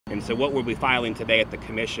And so what we'll be filing today at the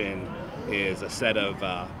commission is a set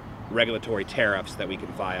of regulatory tariffs that we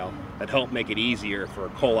can file that help make it easier for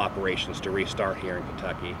coal operations to restart here in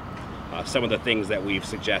Kentucky. Some of the things that we've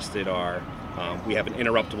suggested are we have an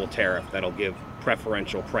interruptible tariff that'll give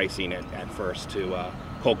preferential pricing at first to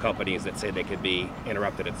coal companies that say they could be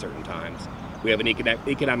interrupted at certain times. We have an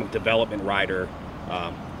economic development rider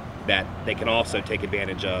that they can also take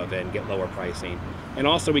advantage of and get lower pricing. And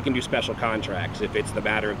also we can do special contracts. If it's the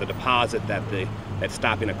matter of the deposit that's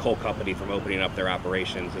stopping a coal company from opening up their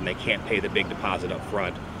operations and they can't pay the big deposit up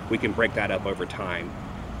front, we can break that up over time.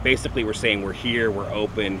 Basically, we're saying we're here, we're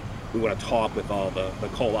open, we want to talk with all the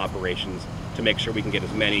coal operations to make sure we can get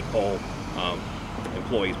as many coal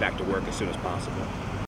employees back to work as soon as possible.